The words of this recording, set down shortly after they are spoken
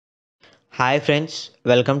Hi friends,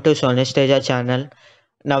 welcome to Sonesh Teja channel.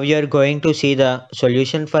 Now you are going to see the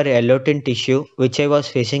solution for yellow tint issue which I was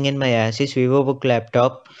facing in my Asus Vivobook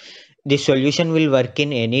laptop. This solution will work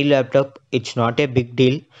in any laptop, it's not a big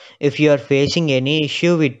deal. If you are facing any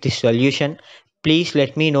issue with this solution, please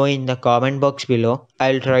let me know in the comment box below.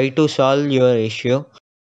 I'll try to solve your issue.